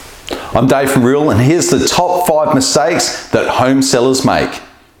I'm Dave from Real, and here's the top 5 mistakes that home sellers make.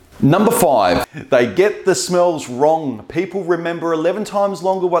 Number 5, they get the smells wrong. People remember 11 times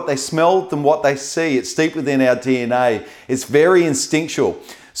longer what they smell than what they see. It's deep within our DNA. It's very instinctual.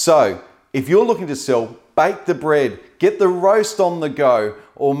 So if you're looking to sell, bake the bread, get the roast on the go,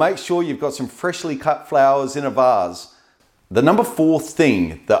 or make sure you've got some freshly cut flowers in a vase. The number 4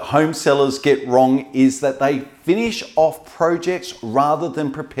 thing that home sellers get wrong is that they finish off projects rather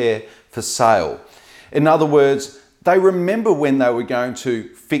than prepare for sale. In other words, they remember when they were going to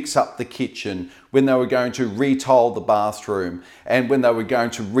fix up the kitchen, when they were going to retile the bathroom, and when they were going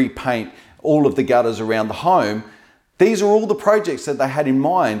to repaint all of the gutters around the home. These are all the projects that they had in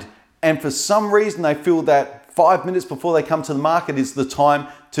mind, and for some reason they feel that 5 minutes before they come to the market is the time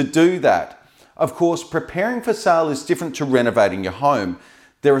to do that. Of course, preparing for sale is different to renovating your home.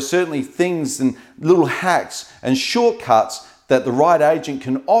 There are certainly things and little hacks and shortcuts that the right agent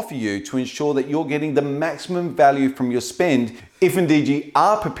can offer you to ensure that you're getting the maximum value from your spend, if indeed you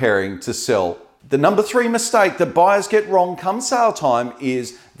are preparing to sell. The number 3 mistake that buyers get wrong come sale time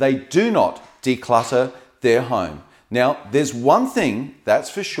is they do not declutter their home. Now, there's one thing that's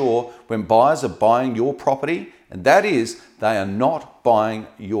for sure when buyers are buying your property, and that is they are not buying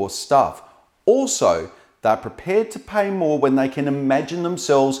your stuff. Also, they're prepared to pay more when they can imagine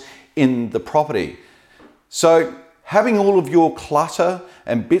themselves in the property. So having all of your clutter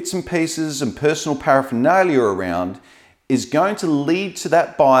and bits and pieces and personal paraphernalia around is going to lead to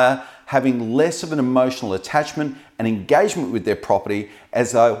that buyer having less of an emotional attachment and engagement with their property,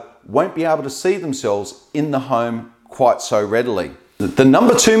 as they won't be able to see themselves in the home quite so readily. The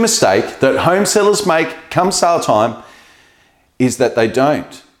number 2 mistake that home sellers make come sale time is that they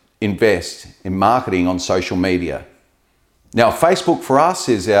don't invest in marketing on social media. Now, Facebook for us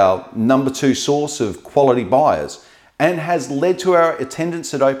is our number 2 source of quality buyers and has led to our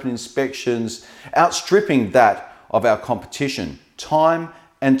attendance at open inspections outstripping that of our competition time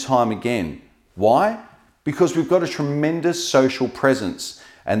and time again. Why? Because we've got a tremendous social presence,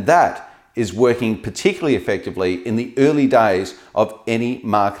 and that is working particularly effectively in the early days of any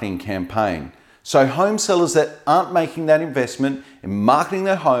marketing campaign. So home sellers that aren't making that investment in marketing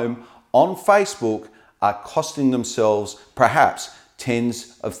their home on Facebook are costing themselves perhaps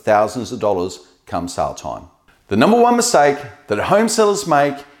tens of thousands of dollars come sale time. The number 1 mistake that home sellers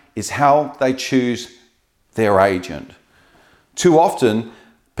make is how they choose their agent. Too often,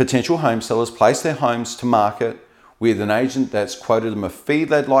 potential home sellers place their homes to market with an agent that's quoted them a fee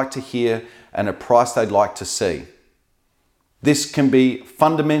they'd like to hear and a price they'd like to see. This can be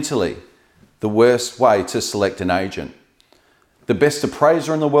fundamentally the worst way to select an agent. The best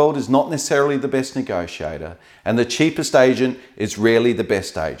appraiser in the world is not necessarily the best negotiator, and the cheapest agent is rarely the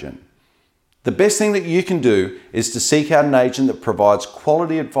best agent. The best thing that you can do is to seek out an agent that provides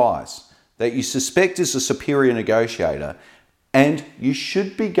quality advice, that you suspect is a superior negotiator, and you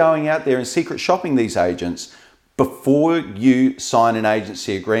should be going out there and secret shopping these agents before you sign an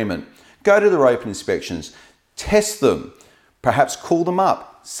agency agreement. Go to their open inspections, test them, perhaps call them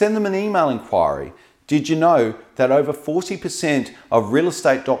up, send them an email inquiry. Did you know that over 40% of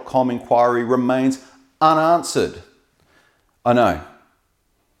realestate.com inquiry remains unanswered? I know,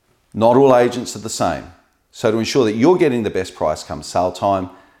 not all agents are the same. So to ensure that you're getting the best price come sale time,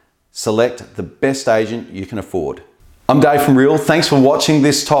 select the best agent you can afford. I'm Dave from Real. Thanks for watching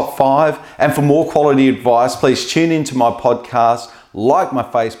this top 5. And for more quality advice, please tune into my podcast, like my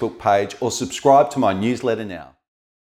Facebook page, or subscribe to my newsletter now.